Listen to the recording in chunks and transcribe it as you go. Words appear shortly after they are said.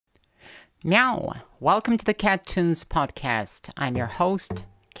Meow! Welcome to the Cat Tunes podcast. I'm your host,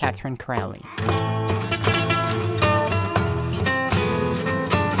 Catherine Crowley.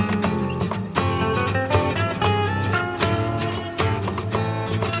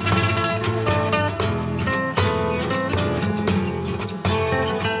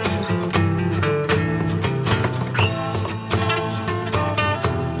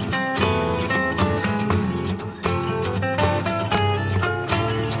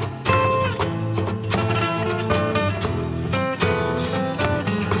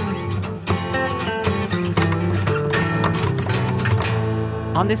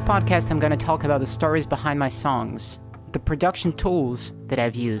 On this podcast, I'm going to talk about the stories behind my songs, the production tools that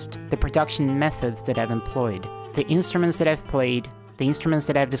I've used, the production methods that I've employed, the instruments that I've played, the instruments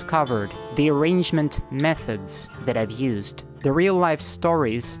that I've discovered, the arrangement methods that I've used, the real-life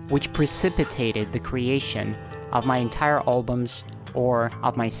stories which precipitated the creation of my entire albums or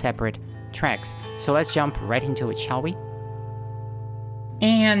of my separate tracks. So let's jump right into it, shall we?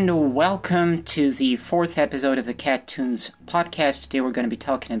 And welcome to the fourth episode of the Cat Tunes podcast. Today we're going to be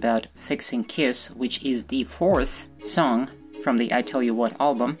talking about Fixing Kiss, which is the fourth song from the I Tell You What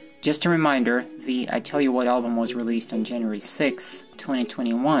album. Just a reminder, the I Tell You What album was released on January 6th,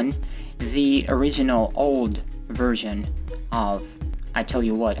 2021. The original old version of I Tell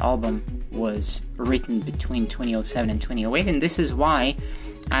You What album was written between 2007 and 2008, and this is why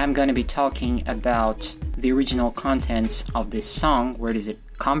I'm going to be talking about the original contents of this song. Where does it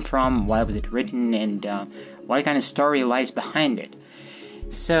come from? Why was it written? And what kind of story lies behind it?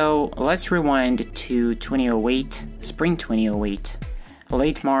 So let's rewind to 2008, spring 2008,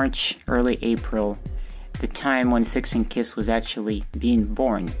 late March, early April, the time when Fixing Kiss was actually being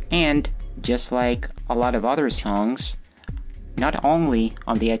born. And just like a lot of other songs, not only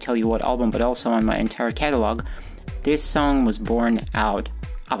on the I Tell You What album, but also on my entire catalog, this song was born out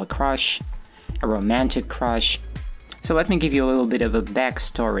of a crush, a romantic crush. So let me give you a little bit of a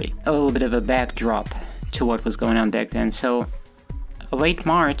backstory, a little bit of a backdrop to what was going on back then. So late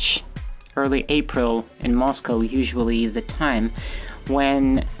March, early April in Moscow usually is the time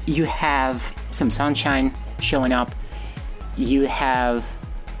when you have some sunshine showing up, you have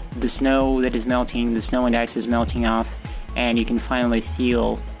the snow that is melting, the snow and ice is melting off, and you can finally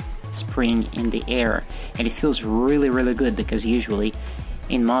feel spring in the air. And it feels really, really good because usually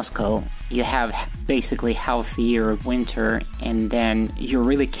in Moscow, you have basically healthier winter, and then you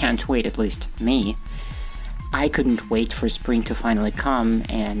really can't wait, at least me. I couldn't wait for spring to finally come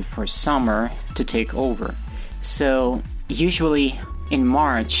and for summer to take over. So usually in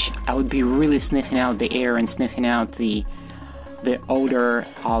March, I would be really sniffing out the air and sniffing out the odor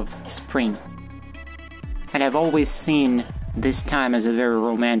of spring. And I've always seen this time as a very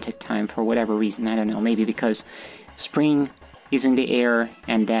romantic time for whatever reason. I don't know, maybe because spring is in the air,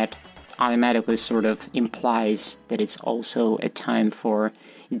 and that automatically sort of implies that it's also a time for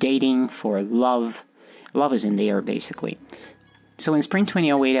dating, for love. Love is in the air, basically. So in spring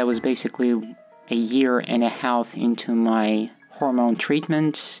 2008, I was basically a year and a half into my hormone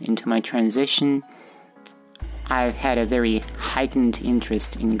treatment, into my transition. I've had a very heightened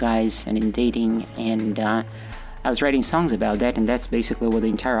interest in guys and in dating, and I was writing songs about that, and that's basically what the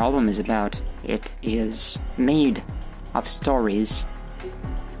entire album is about. It is made of stories,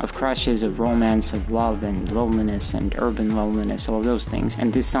 of crushes, of romance, of love and loneliness and urban loneliness, all of those things,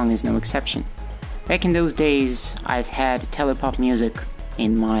 and this song is no exception. Back in those days, I've had telepop music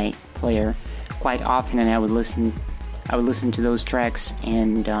in my player quite often, and I would listen to those tracks,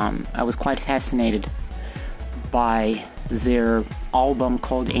 and I was quite fascinated by their album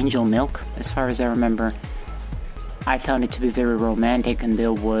called Angel Milk, as far as I remember. I found it to be very romantic, and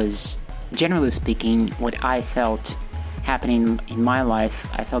there was, generally speaking, what I felt happening in my life.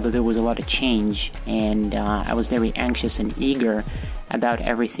 I felt that there was a lot of change, and I was very anxious and eager about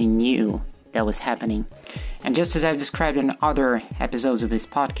everything new that was happening. And just as I've described in other episodes of this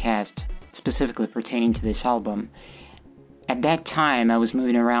podcast, specifically pertaining to this album, at that time I was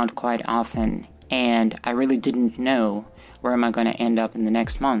moving around quite often, and I really didn't know where am I going to end up in the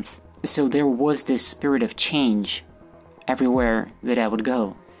next month. So there was this spirit of change everywhere that I would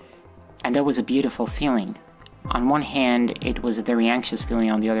go, and that was a beautiful feeling. On one hand, it was a very anxious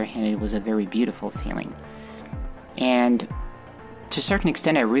feeling. On the other hand, it was a very beautiful feeling. And to a certain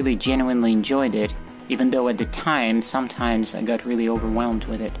extent, I really genuinely enjoyed it, even though at the time, sometimes I got really overwhelmed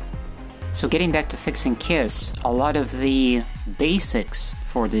with it. So getting back to Fixing Kiss, a lot of the basics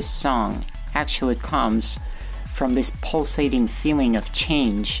for this song actually comes from this pulsating feeling of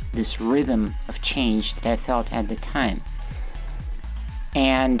change, this rhythm of change that I felt at the time.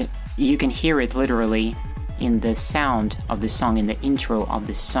 And you can hear it literally in the sound of the song, in the intro of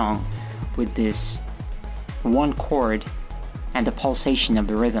this song, with this one chord and the pulsation of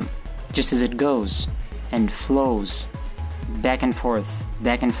the rhythm, just as it goes and flows back and forth,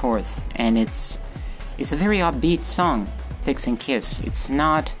 and it's a very upbeat song, Fixing Kiss. It's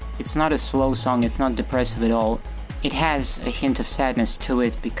not a slow song, it's not depressive at all. It has a hint of sadness to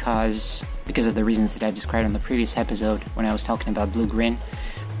it because of the reasons that I've described on the previous episode when I was talking about Blue Green,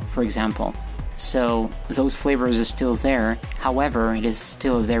 for example. So those flavors are still there, however, it is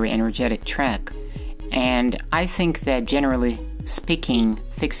still a very energetic track. And I think that generally speaking,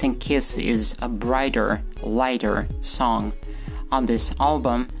 Fixing Kiss is a brighter, lighter song on this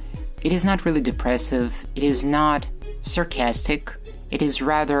album. It is not really depressive, it is not sarcastic, it is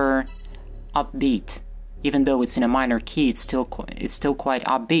rather upbeat. Even though it's in a minor key, it's still quite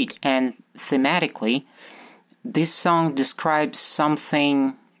upbeat. And thematically, this song describes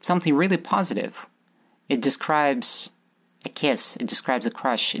something really positive. It describes a kiss, it describes a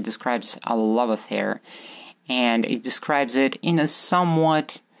crush, it describes a love affair, and it describes it in a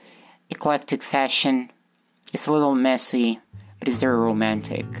somewhat eclectic fashion. It's a little messy, but it's very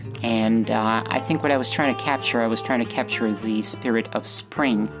romantic. And I think what I was trying to capture the spirit of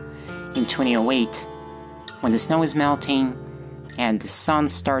spring in 2008, when the snow is melting and the sun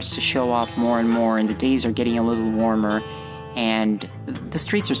starts to show up more and more and the days are getting a little warmer and the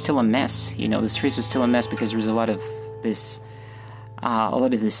streets are still a mess. The streets are still a mess because there's a lot of this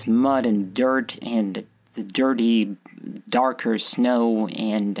mud and dirt and the dirty, darker snow,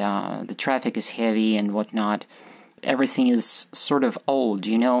 and the traffic is heavy and whatnot. Everything is sort of old,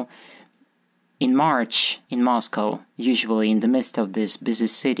 In March, in Moscow, usually in the midst of this busy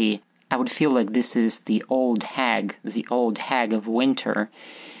city, I would feel like this is the old hag of winter,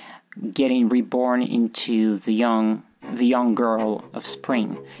 getting reborn into the young girl of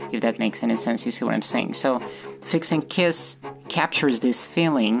spring, if that makes any sense. You see what I'm saying? So, Fixing Kiss captures this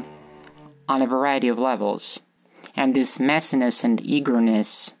feeling on a variety of levels, and this messiness and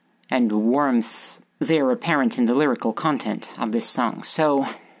eagerness and warmth, they are apparent in the lyrical content of this song. So,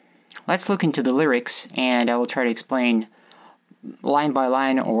 let's look into the lyrics, and I will try to explain line by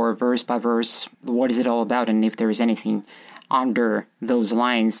line or verse by verse what is it all about, and if there is anything under those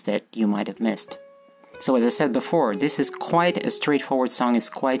lines that you might have missed. So as I said before, this is quite a straightforward song. It's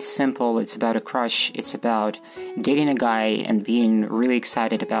quite simple. It's about a crush. It's about dating a guy and being really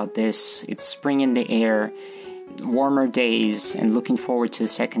excited about this. It's spring in the air, warmer days, and looking forward to a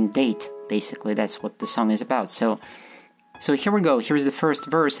second date. Basically, that's what the song is about. So here we go. Here's the first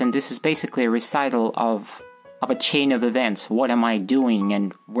verse, and this is basically a recital of a chain of events. What am I doing,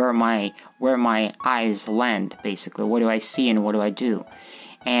 and where my eyes land, basically. What do I see and what do I do?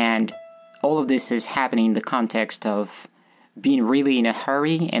 And all of this is happening in the context of being really in a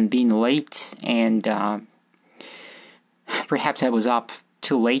hurry and being late, and perhaps I was up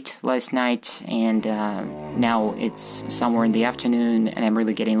too late last night, and now it's somewhere in the afternoon, and I'm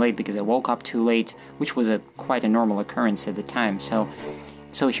really getting late because I woke up too late, which was quite a normal occurrence at the time. So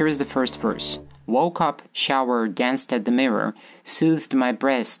here's the first verse. Woke up, showered, danced at the mirror, soothed my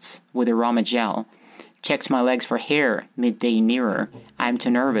breasts with aroma gel, checked my legs for hair, midday nearer, I'm too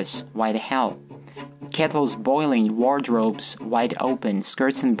nervous, why the hell? Kettles boiling, wardrobes wide open,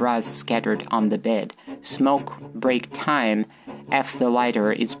 skirts and bras scattered on the bed, smoke break time, F the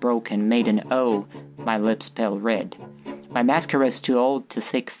lighter, it's broken, made an O, my lips pale red. My mascara's too old, too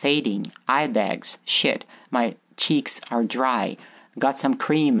thick, fading, eye bags, shit, my cheeks are dry, got some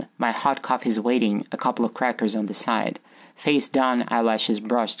cream, my hot coffee's waiting, a couple of crackers on the side. Face done, eyelashes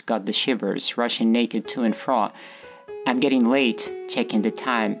brushed, got the shivers, rushing naked to and fro. I'm getting late, checking the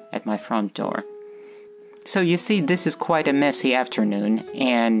time at my front door. So you see, this is quite a messy afternoon,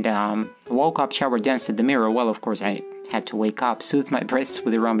 and woke up, showered, danced at the mirror. Well, of course, I had to wake up, soothed my breasts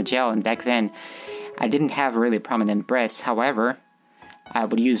with aroma gel, and back then, I didn't have really prominent breasts. However, I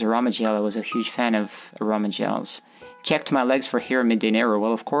would use aroma gel. I was a huge fan of aroma gels. Checked my legs for hair midday nearer.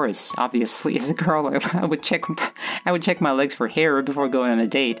 Well, of course, obviously, as a girl, I would check my legs for hair before going on a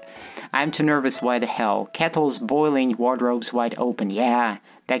date. I'm too nervous, why the hell? Kettles boiling, wardrobes wide open. Yeah,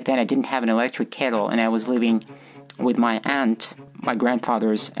 back then I didn't have an electric kettle, and I was living with my aunt, my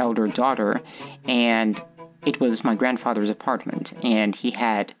grandfather's elder daughter, and it was my grandfather's apartment, and he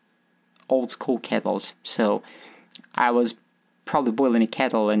had old school kettles. So I was probably boiling a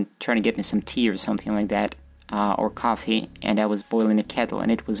kettle and trying to get me some tea or something like that. Or coffee, and I was boiling a kettle,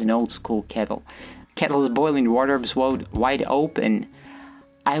 and it was an old school kettle. Kettle's boiling, wardrobes wide open.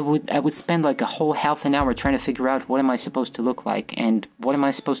 I would spend like a whole half an hour trying to figure out what am I supposed to look like and what am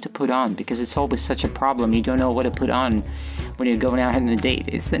I supposed to put on, because it's always such a problem. You don't know what to put on when you're going out on a date.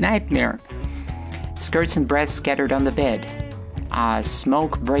 It's a nightmare. Skirts and breasts scattered on the bed.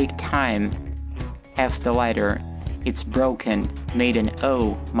 Smoke break time. F the lighter. It's broken. Made an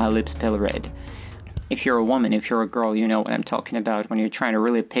O. My lips pale red. If you're a woman, if you're a girl, you know what I'm talking about. When you're trying to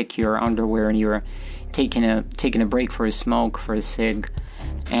really pick your underwear and you're taking a break for a smoke, for a cig,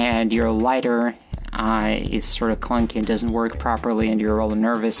 and your lighter is sort of clunky and doesn't work properly, and you're all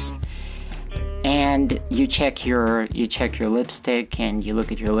nervous. And you check your lipstick and you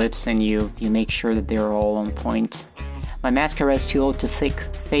look at your lips and you make sure that they're all on point. My mascara is too old to thick,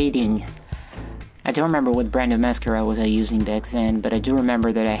 fading. I don't remember what brand of mascara was I using back then, but I do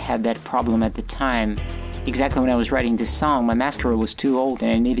remember that I had that problem at the time. Exactly when I was writing this song, my mascara was too old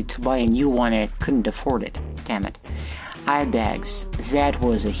and I needed to buy a new one and I couldn't afford it. Damn it. Eye bags. That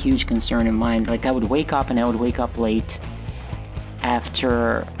was a huge concern of mine. Like, I would wake up and I would wake up late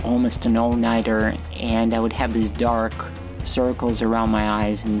after almost an all-nighter, and I would have these dark circles around my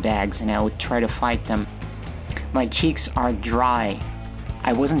eyes and bags, and I would try to fight them. My cheeks are dry.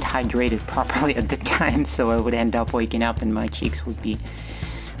 I wasn't hydrated properly at the time, so I would end up waking up and my cheeks would be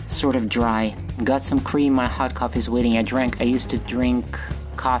sort of dry. Got some cream, my hot coffee's waiting. I used to drink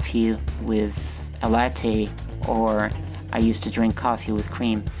coffee with a latte, or I used to drink coffee with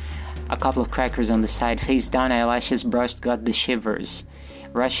cream. A couple of crackers on the side, face down, eyelashes brushed, got the shivers.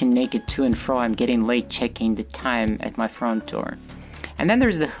 Rushing naked to and fro, I'm getting late, checking the time at my front door. And then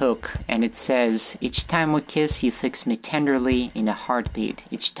there's the hook, and it says, each time we kiss, you fix me tenderly in a heartbeat.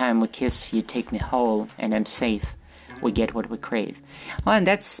 Each time we kiss, you take me whole, and I'm safe. We get what we crave. Well, and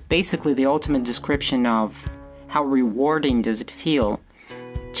that's basically the ultimate description of how rewarding does it feel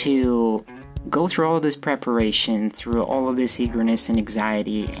to go through all of this preparation, through all of this eagerness and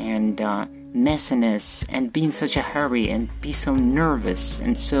anxiety and messiness, and be in such a hurry and be so nervous,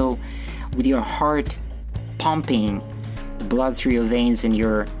 and so with your heart pumping, the blood through your veins and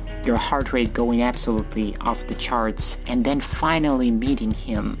your heart rate going absolutely off the charts, and then finally meeting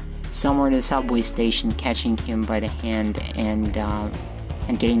him somewhere in the subway station, catching him by the hand and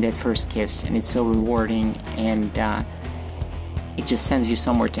getting that first kiss, and it's so rewarding, and it just sends you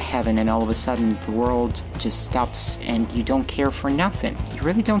somewhere to heaven, and all of a sudden the world just stops and you don't care for nothing. You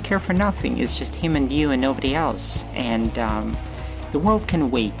really don't care for nothing. It's just him and you and nobody else. And the world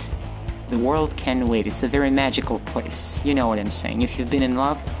can wait. The world can wait. It's a very magical place. You know what I'm saying. If you've been in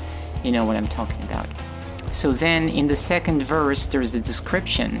love, you know what I'm talking about. So then in the second verse, there's the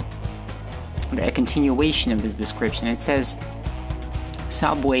description, a continuation of this description. It says,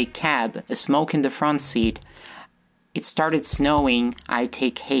 subway, cab, a smoke in the front seat. It started snowing, I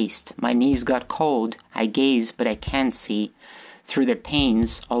take haste. My knees got cold, I gaze, but I can't see. Through the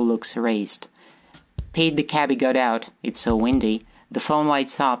panes, all looks erased. Paid the cabby got out, it's so windy. The phone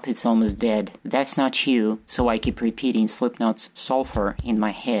lights up, it's almost dead. That's not you, so I keep repeating Slipknot's sulfur in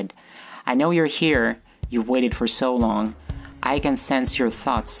my head. I know you're here, you've waited for so long. I can sense your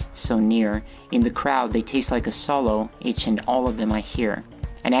thoughts so near. In the crowd, they taste like a solo, each and all of them I hear.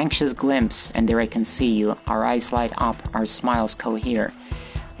 An anxious glimpse, and there I can see you. Our eyes light up, our smiles cohere.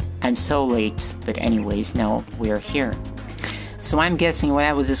 I'm so late, but anyways, no, we're here. So I'm guessing what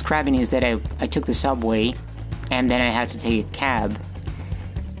I was describing is that I took the subway, and then I had to take a cab.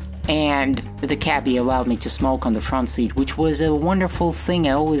 And the cabbie allowed me to smoke on the front seat, which was a wonderful thing.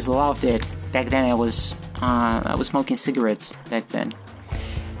 I always loved it. Back then I was smoking cigarettes back then.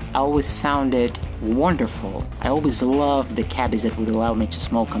 I always found it wonderful. I always loved the cabbies that would allow me to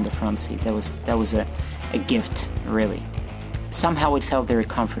smoke on the front seat. That was a gift, really. Somehow it felt very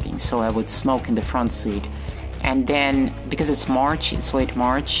comforting, so I would smoke in the front seat. And then, because it's March, it's late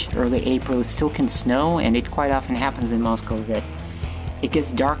March, early April, it still can snow, and it quite often happens in Moscow that it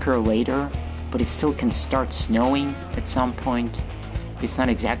gets darker later, but it still can start snowing at some point. It's not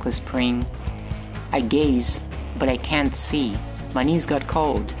exactly spring. I gaze, but I can't see. My knees got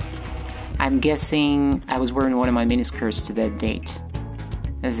cold. I'm guessing I was wearing one of my miniskirts to that date,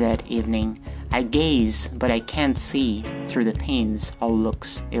 that evening. I gaze, but I can't see. Through the panes, all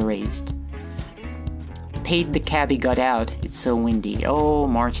looks erased. Paid the cabbie got out, it's so windy. Oh,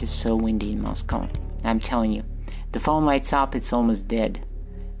 March is so windy in Moscow. I'm telling you. The phone lights up, it's almost dead.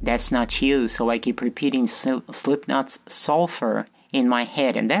 That's not you, so I keep repeating Slipknot's sulfur in my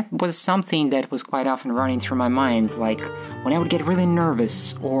head, and that was something that was quite often running through my mind, like when I would get really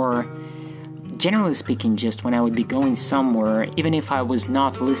nervous, or generally speaking, just when I would be going somewhere, even if I was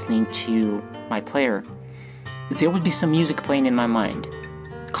not listening to my player, there would be some music playing in my mind,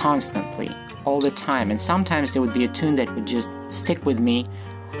 constantly, all the time, and sometimes there would be a tune that would just stick with me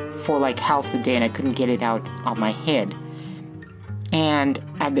for like half the day, and I couldn't get it out of my head. And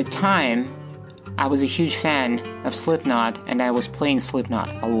at the time, I was a huge fan of Slipknot, and I was playing Slipknot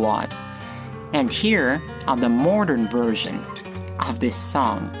a lot. And here, on the modern version, of this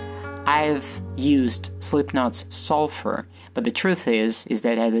song. I've used Slipknot's Sulfur, but the truth is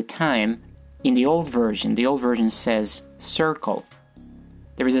that at the time, in the old version says Circle.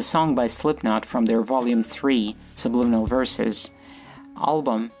 There is a song by Slipknot from their Volume 3 Subliminal Verses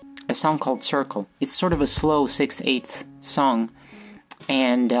album, a song called Circle. It's sort of a slow 6/8 song,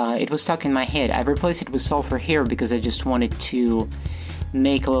 and it was stuck in my head. I've replaced it with Sulfur here because I just wanted to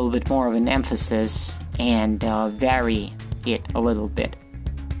make a little bit more of an emphasis and vary it a little bit.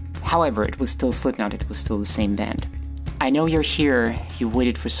 However, it was still Slipknot, it was still the same band. I know you're here, you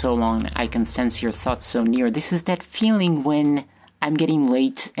waited for so long, I can sense your thoughts so near. This is that feeling when I'm getting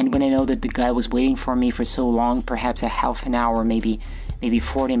late and when I know that the guy was waiting for me for so long, perhaps a half an hour, maybe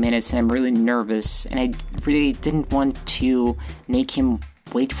 40 minutes, and I'm really nervous, and I really didn't want to make him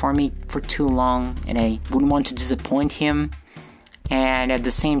wait for me for too long, and I wouldn't want to disappoint him, and at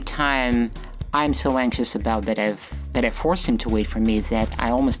the same time, I'm so anxious about that I forced him to wait for me that I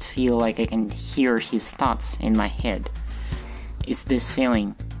almost feel like I can hear his thoughts in my head. It's this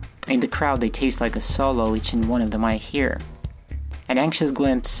feeling. In the crowd, they taste like a solo, each and one of them I hear. An anxious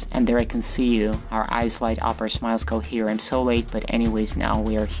glimpse, and there I can see you. Our eyes light up, our smiles cohere. I'm so late, but anyways, now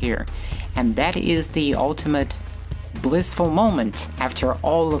we are here. And that is the ultimate blissful moment after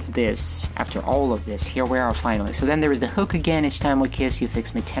all of this. Here we are finally. So then there is the hook again. Each time we kiss, you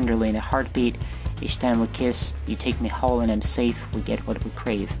fix me tenderly in a heartbeat. Each time we kiss, you take me whole and I'm safe. We get what we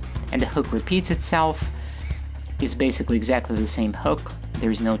crave. And the hook repeats itself. It's basically exactly the same hook.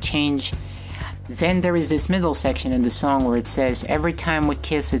 There is no change. Then there is this middle section in the song where it says, every time we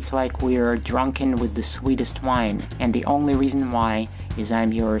kiss it's like we're drunken with the sweetest wine, and the only reason why is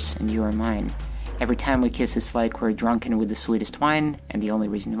I'm yours and you are mine. Every time we kiss it's like we're drunken with the sweetest wine, and the only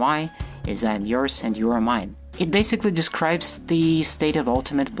reason why is I'm yours and you are mine. It basically describes the state of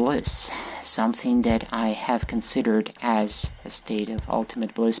ultimate bliss, something that I have considered as a state of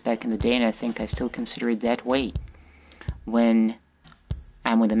ultimate bliss back in the day, and I think I still consider it that way. When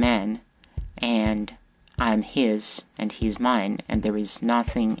I'm with a man, and I'm his, and he's mine, and there is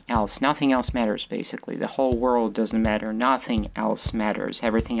nothing else. Nothing else matters, basically. The whole world doesn't matter. Nothing else matters.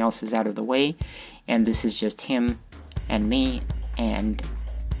 Everything else is out of the way, and this is just him and me, and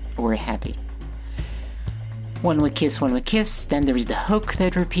we're happy. When we kiss, then there is the hook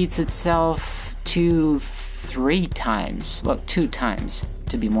that repeats itself 2-3 times. Well, 2 times,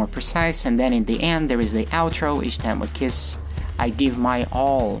 to be more precise, and then in the end, there is the outro. Each time we kiss, I give my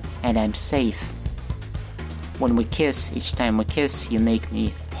all, and I'm safe. When we kiss, each time we kiss, you make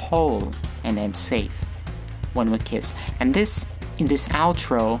me whole, and I'm safe. When we kiss. And in this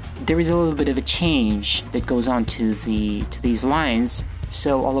outro, there is a little bit of a change that goes on to these lines.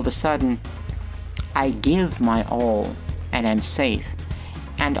 So all of a sudden, I give my all, and I'm safe.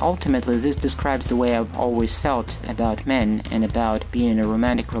 And ultimately, this describes the way I've always felt about men and about being in a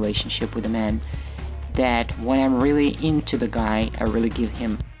romantic relationship with a man. That when I'm really into the guy, I really give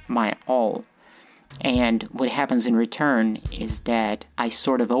him my all. And what happens in return is that I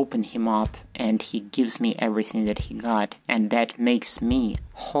sort of open him up and he gives me everything that he got, and that makes me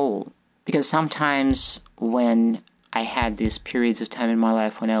whole. Because sometimes when I had these periods of time in my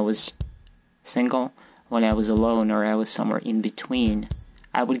life when I was single, when I was alone, or I was somewhere in between,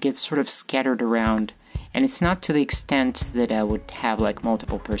 I would get sort of scattered around. And it's not to the extent that I would have like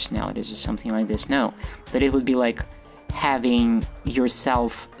multiple personalities or something like this, no. But it would be like having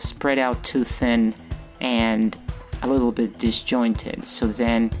yourself spread out too thin and a little bit disjointed. So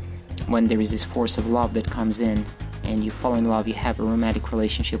then when there is this force of love that comes in and you fall in love, you have a romantic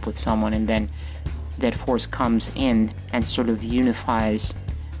relationship with someone, and then that force comes in and sort of unifies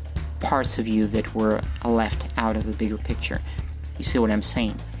parts of you that were left out of the bigger picture. You see what I'm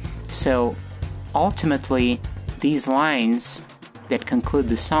saying? So ultimately, these lines that conclude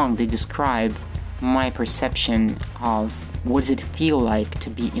the song, they describe my perception of what does it feel like to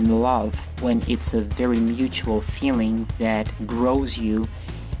be in love when it's a very mutual feeling that grows you,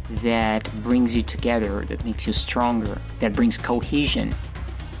 that brings you together, that makes you stronger, that brings cohesion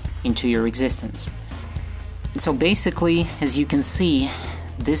into your existence. So basically, as you can see,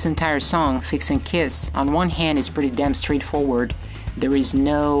 this entire song, Fix and Kiss, on one hand is pretty damn straightforward. There is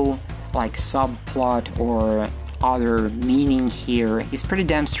no like subplot or other meaning here. It's pretty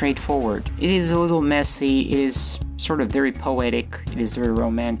damn straightforward. It is a little messy, it is sort of very poetic, it is very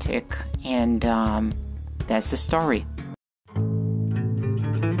romantic, and that's the story.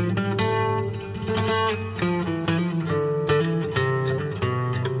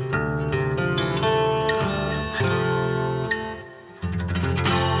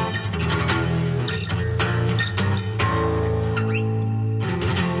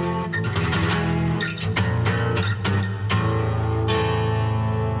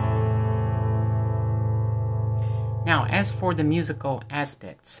 Now, as for the musical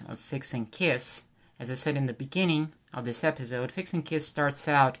aspects of Fix and Kiss, as I said in the beginning of this episode, Fix and Kiss starts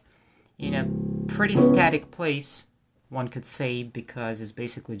out in a pretty static place, one could say, because it's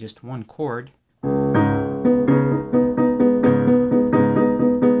basically just one chord.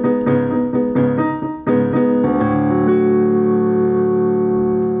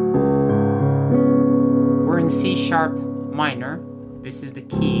 We're in C sharp minor. This is the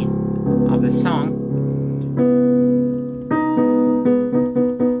key of the song.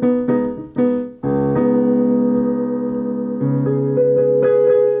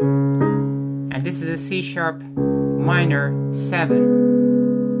 This is a C sharp minor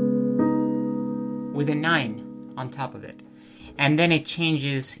 7 with a 9 on top of it. And then it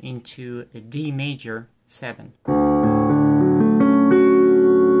changes into a D major 7.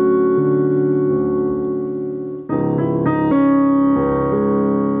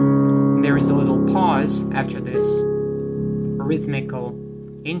 There is a little pause after this rhythmical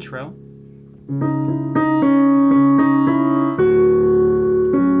intro.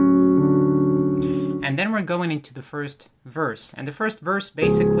 And then we're going into the first verse. And the first verse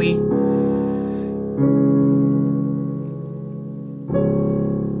basically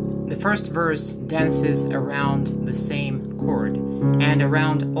dances around the same chord and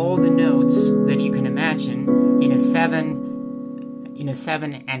around all the notes that you can imagine in a 7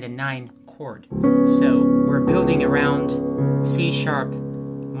 and a 9 chord. So we're building around C sharp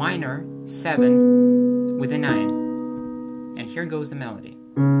minor 7 with a 9. And here goes the melody.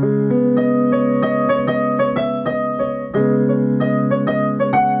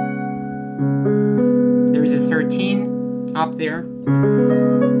 There's a 13 up there.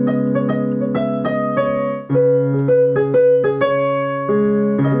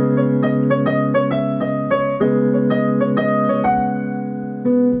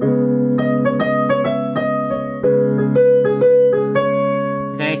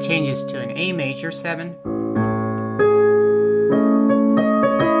 Then it changes to an A major 7.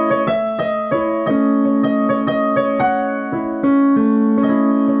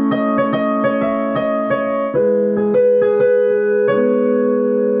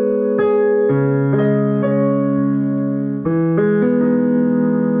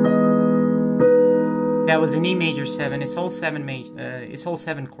 That was an E major 7. It's all 7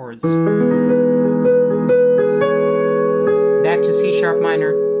 chords. Back to C sharp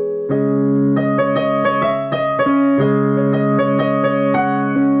minor.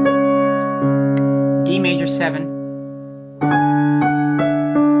 D major 7.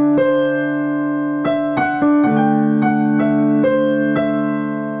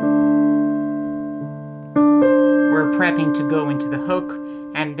 We're prepping to go into the hook,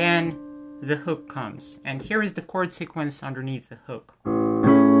 and then the hook comes. And here is the chord sequence underneath the hook.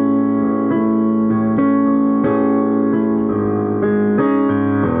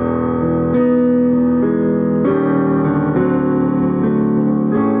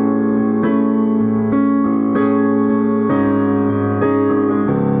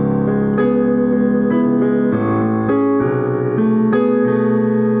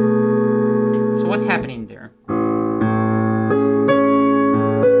 So what's happening there?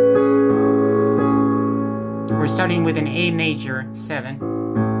 We're starting with an A major 7.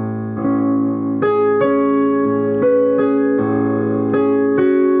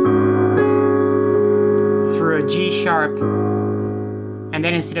 Through a G sharp. And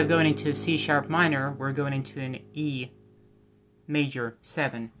then instead of going into a C sharp minor, we're going into an E major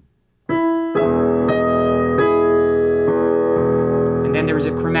 7. And then there is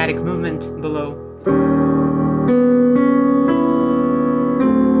a chromatic movement below.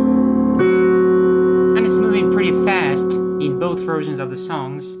 Pretty fast in both versions of the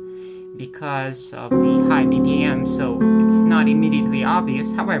songs because of the high BPM, so it's not immediately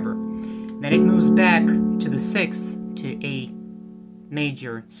obvious. However, then it moves back to the 6th to A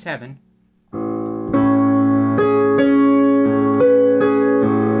major 7.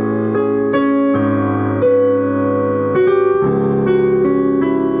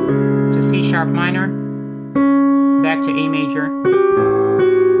 To C sharp minor, back to A major.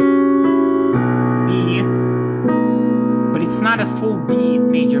 It's not a full B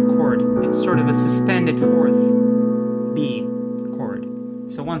major chord, it's sort of a suspended 4th B chord.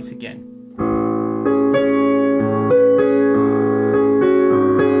 So once again.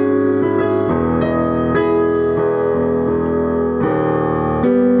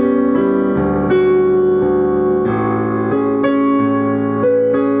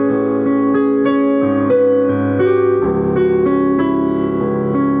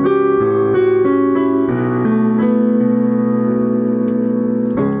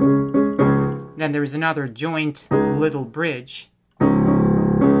 Then there is another joint little bridge.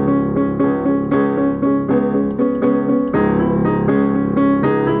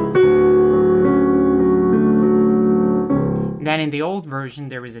 Then in the old version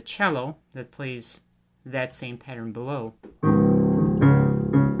there is a cello that plays that same pattern below.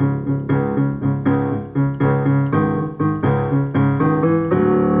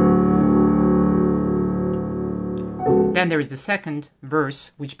 Then there is the second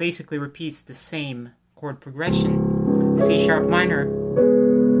verse, which basically repeats the same chord progression. C sharp minor,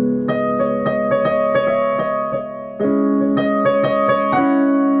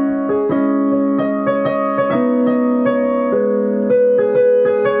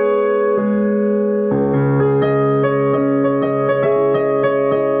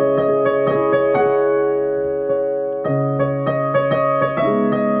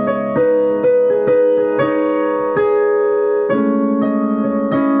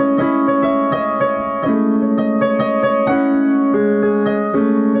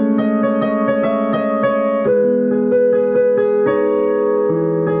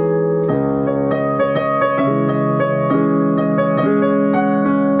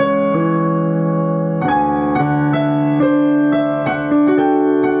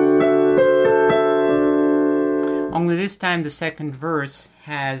 only this time the second verse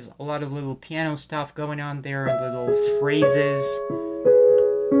has a lot of little piano stuff going on there, and little phrases.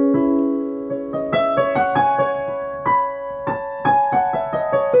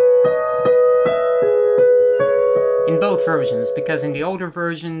 In both versions, because in the older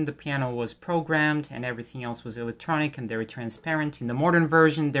version the piano was programmed and everything else was electronic and very transparent. In the modern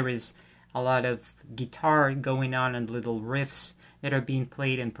version there is a lot of guitar going on and little riffs that are being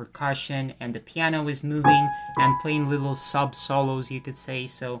played and percussion, and the piano is moving and playing little sub-solos, you could say.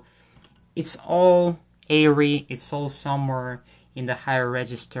 So it's all airy, it's all somewhere in the higher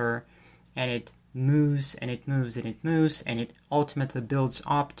register, and it moves and it moves and it moves, and it ultimately builds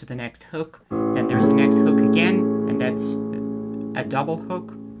up to the next hook. Then there's the next hook again, and that's a double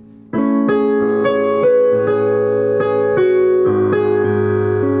hook.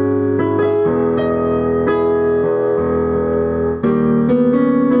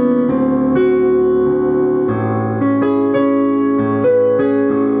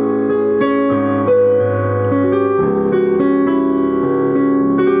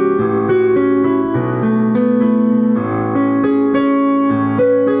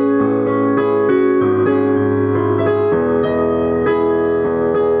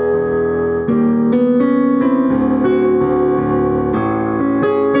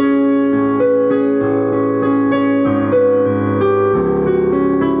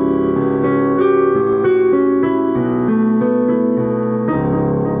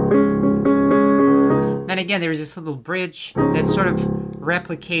 Again, there is this little bridge that sort of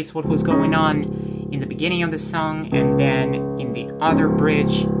replicates what was going on in the beginning of the song, and then in the other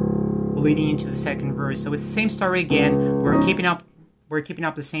bridge leading into the second verse. So it's the same story again. We're keeping up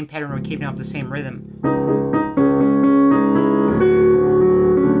the same pattern, we're keeping up the same rhythm.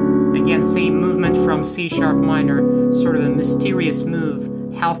 Again, same movement from C sharp minor, sort of a mysterious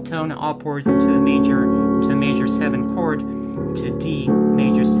move, half tone upwards into a major 7 chord, to D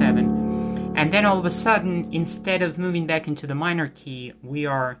major 7. And then all of a sudden, instead of moving back into the minor key, we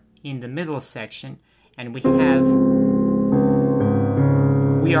are in the middle section, and we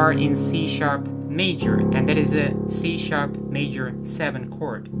are in C sharp major, and that is a C sharp major 7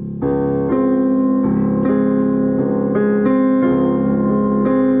 chord.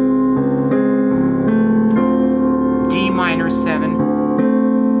 D minor 7,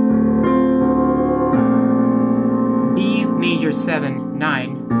 B major 7,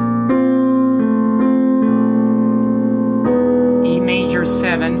 9, E major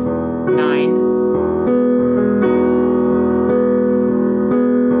 7,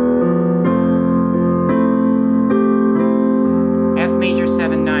 9, F major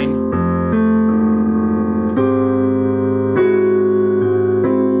 7,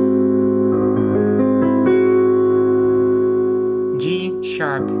 9, G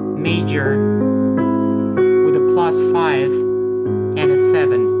sharp major with a +5 and a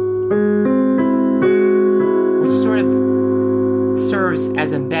 7, which sort of serves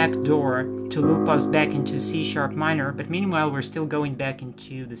as a back door to loop us back into C sharp minor, but meanwhile we're still going back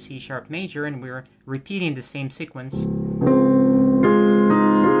into the C sharp major, and we're repeating the same sequence.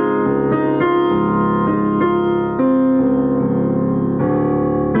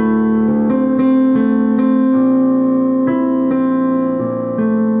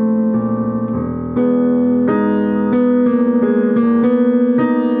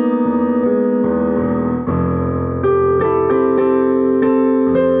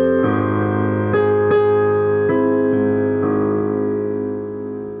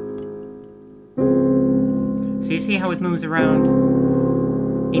 how it moves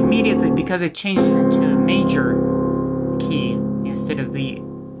around. Immediately, because it changes into a major key instead of the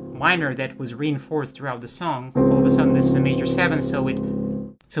minor that was reinforced throughout the song, all of a sudden this is a major 7, so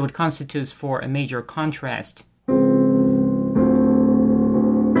it constitutes for a major contrast.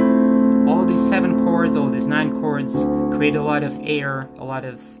 All of these 7 chords, all of these 9 chords create a lot of air, a lot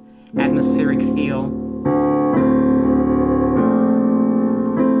of atmospheric feel.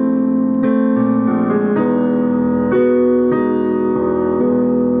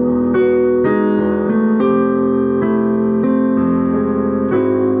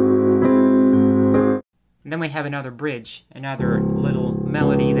 Then we have another bridge, another little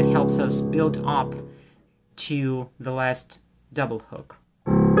melody that helps us build up to the last double hook.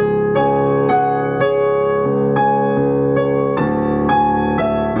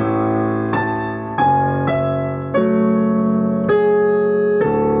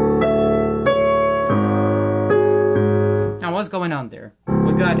 Now what's going on there?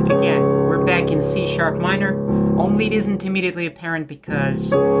 We got, again, we're back in C sharp minor, only it isn't immediately apparent because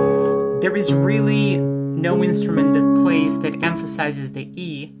there is really no instrument that plays that emphasizes the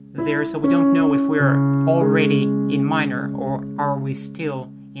E there, so we don't know if we're already in minor or are we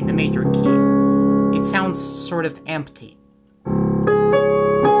still in the major key. It sounds sort of empty.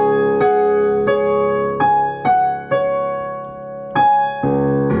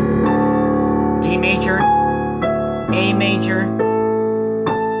 D major, A major,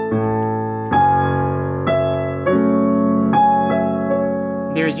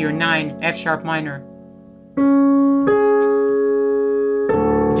 there's your 9, F sharp minor,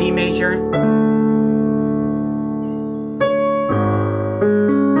 D major,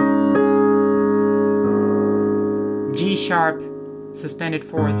 G sharp, suspended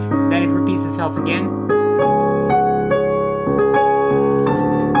 4th, then it repeats itself again.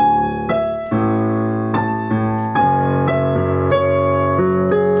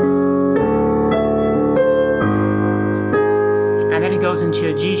 And then it goes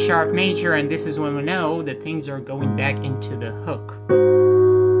into a G sharp major, and this is when we know that things are going back into the hook.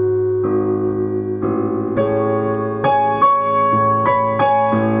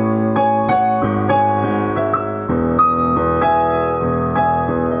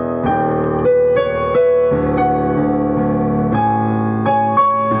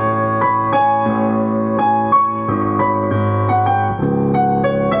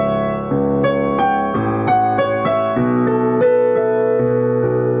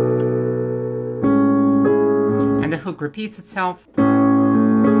 Repeats itself. And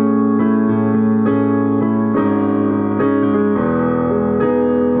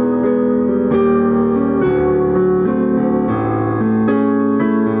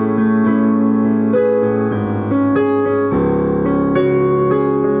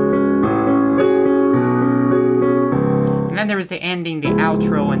then there is the ending, the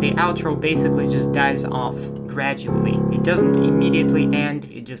outro, and the outro basically just dies off gradually. It doesn't immediately end,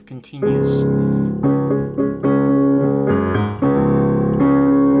 it just continues.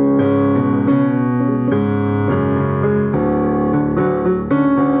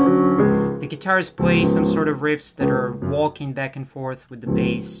 Guitars play some sort of riffs that are walking back and forth with the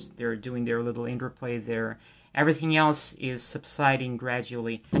bass. They're doing their little interplay there. Everything else is subsiding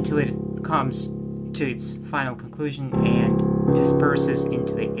gradually until it comes to its final conclusion and disperses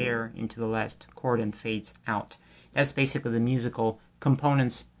into the air, into the last chord, and fades out. That's basically the musical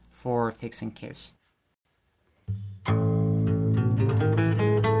components for Fixing Kiss.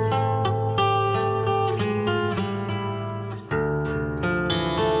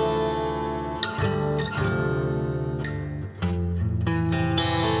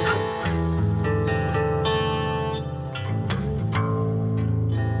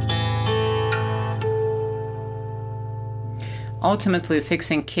 Ultimately,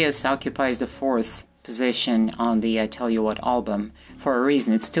 Fixing Kiss occupies the 4th position on the I Tell You What album for a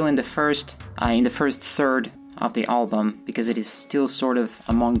reason. It's still in the first third of the album because it is still sort of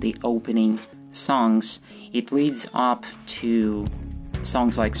among the opening songs. It leads up to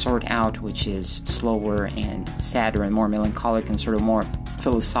songs like Sort Out, which is slower and sadder and more melancholic and sort of more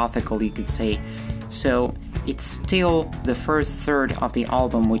philosophical, you could say. So it's still the first third of the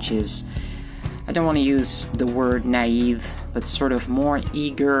album, which is, I don't want to use the word naive, but sort of more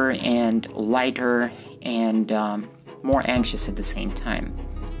eager and lighter and more anxious at the same time.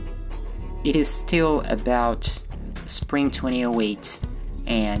 It is still about spring 2008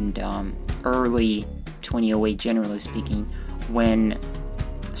 and early 2008, generally speaking, when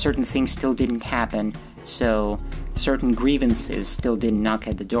certain things still didn't happen, so certain grievances still didn't knock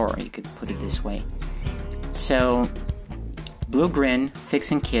at the door, you could put it this way. So, Blue Grin,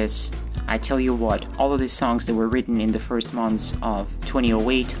 Fixing Kiss, I tell you what, all of these songs that were written in the first months of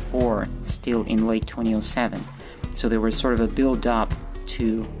 2008 or still in late 2007. So there was sort of a build-up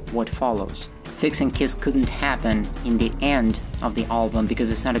to what follows. Fix and Kiss couldn't happen in the end of the album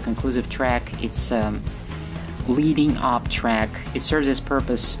because it's not a conclusive track, it's a leading up track. It serves its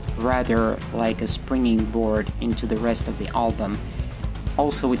purpose rather like a springing board into the rest of the album.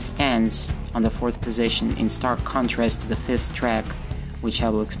 Also, it stands on the 4th position in stark contrast to the 5th track, which I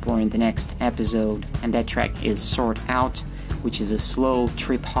will explore in the next episode, and that track is Sort Out, which is a slow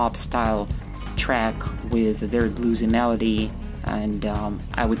trip-hop style track with a very bluesy melody and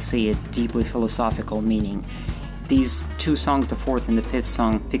I would say a deeply philosophical meaning. These two songs, the 4th and the 5th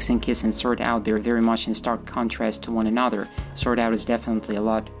song, Fix and Kiss and Sort Out, they're very much in stark contrast to one another. Sort Out is definitely a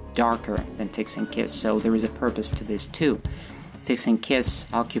lot darker than Fix and Kiss, so there is a purpose to this too. Fix and Kiss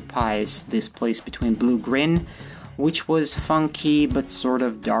occupies this place between Blue Grin, which was funky but sort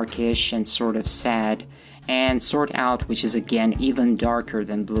of darkish and sort of sad, and Sort Out, which is again even darker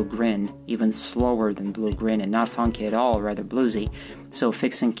than Blue Grin, even slower than Blue Grin, and not funky at all, rather bluesy. So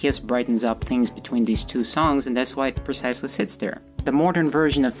Fix and Kiss brightens up things between these two songs, and that's why it precisely sits there. The modern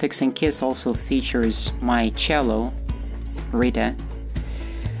version of Fix and Kiss also features my cello, Rita.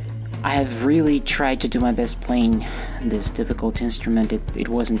 I have really tried to do my best playing this difficult instrument. It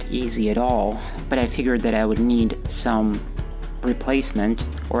wasn't easy at all, but I figured that I would need some replacement,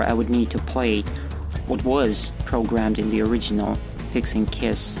 or I would need to play what was programmed in the original Fix and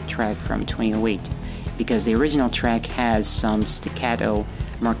Kiss track from 2008, because the original track has some staccato,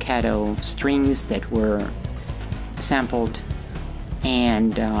 marcato strings that were sampled,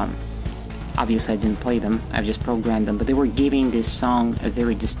 and obviously I didn't play them, I've just programmed them, but they were giving this song a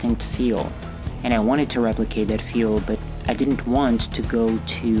very distinct feel, and I wanted to replicate that feel, but I didn't want to go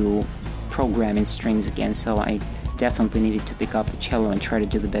to programming strings again, so I definitely needed to pick up the cello and try to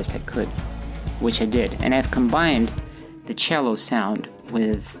do the best I could, which I did. And I've combined the cello sound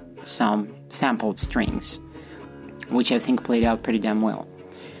with some sampled strings, which I think played out pretty damn well.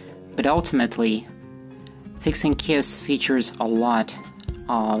 But ultimately, Fix and Kiss features a lot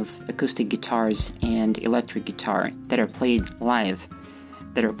of acoustic guitars and electric guitar that are played live,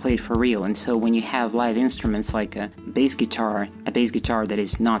 that are played for real. And so when you have live instruments like a bass guitar that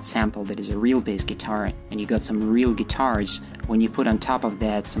is not sampled, that is a real bass guitar, and you got some real guitars, when you put on top of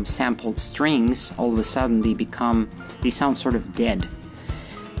that some sampled strings, all of a sudden they sound sort of dead.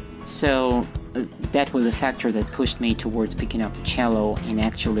 So that was a factor that pushed me towards picking up the cello and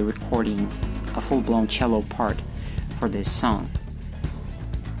actually recording a full-blown cello part for this song.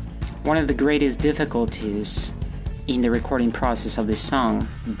 One of the greatest difficulties in the recording process of this song,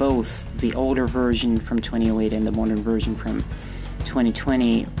 both the older version from 2008 and the modern version from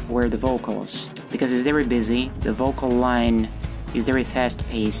 2020, were the vocals, because it's very busy, the vocal line is very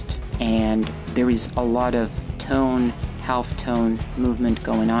fast-paced, and there is a lot of tone, half-tone movement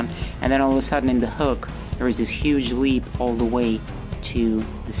going on, and then all of a sudden in the hook there is this huge leap all the way to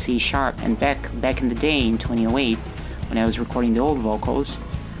the C sharp. And back in the day in 2008, when I was recording the old vocals,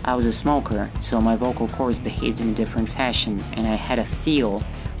 I was a smoker, so my vocal cords behaved in a different fashion, and I had a feel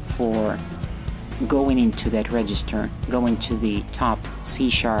for going into that register, going to the top C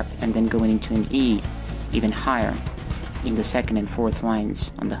sharp, and then going into an E even higher in the 2nd and 4th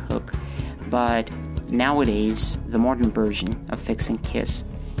lines on the hook. But nowadays, the modern version of Fix and Kiss,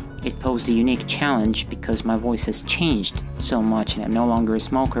 it posed a unique challenge because my voice has changed so much and I'm no longer a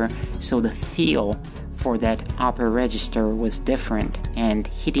smoker, so the feel for that upper register was different, and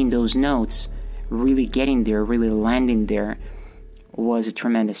hitting those notes, really getting there, really landing there, was a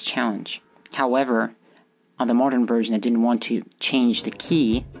tremendous challenge. However, on the modern version I didn't want to change the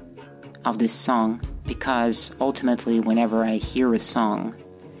key of this song, because ultimately whenever I hear a song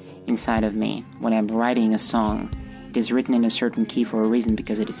inside of me, when I'm writing a song, it is written in a certain key for a reason,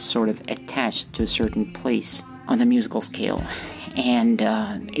 because it is sort of attached to a certain place on the musical scale. And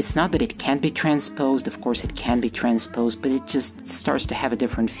it's not that it can't be transposed, of course it can be transposed, but it just starts to have a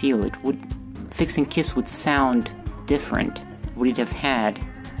different feel. Fix and Kiss would sound different. Would it have had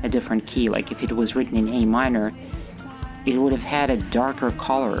a different key? Like if it was written in A minor, it would have had a darker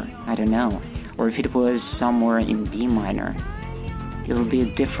color, I don't know. Or if it was somewhere in B minor, it would be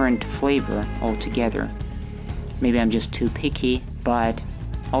a different flavor altogether. Maybe I'm just too picky, but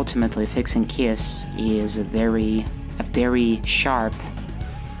ultimately Fix and Kiss is a very sharp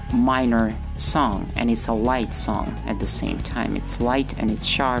minor song, and it's a light song at the same time. It's light and it's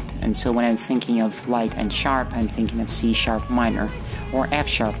sharp, and so when I'm thinking of light and sharp, I'm thinking of C sharp minor or F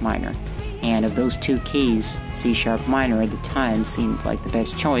sharp minor. And of those two keys, C sharp minor at the time seemed like the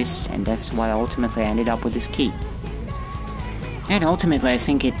best choice, and that's why ultimately I ended up with this key. And ultimately, I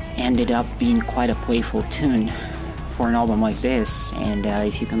think it ended up being quite a playful tune for an album like this. And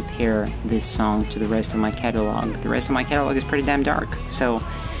if you compare this song to the rest of my catalog is pretty damn dark. So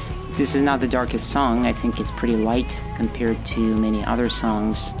this is not the darkest song. I think it's pretty light compared to many other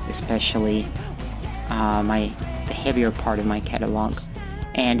songs, especially the heavier part of my catalog.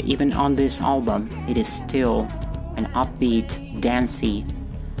 And even on this album, it is still an upbeat, dancey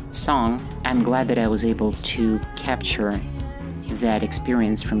song. I'm glad that I was able to capture that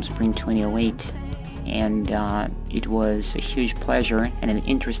experience from Spring 2008, and it was a huge pleasure and an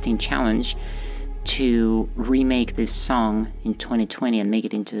interesting challenge to remake this song in 2020 and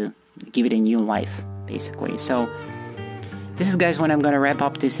give it a new life, basically. So this is, guys, when I'm gonna wrap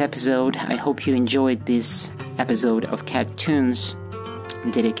up this episode. I hope you enjoyed this episode of Cat Tunes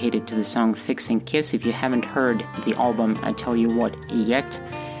dedicated to the song Fixing Kiss. If you haven't heard the album I Tell You What yet,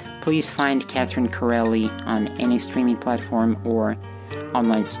 please find Catherine Corelli on any streaming platform or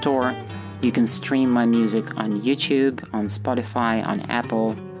online store. You can stream my music on YouTube, on Spotify, on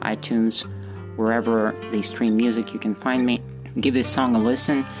Apple, iTunes, wherever they stream music, you can find me. Give this song a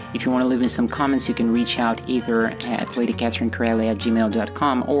listen. If you want to leave me some comments, you can reach out either at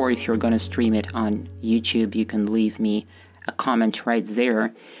ladycatherinecorelli@gmail.com, or if you're going to stream it on YouTube, you can leave me a comment right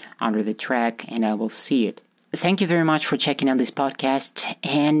there under the track and I will see it. Thank you very much for checking out this podcast,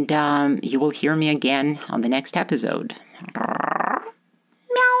 and you will hear me again on the next episode.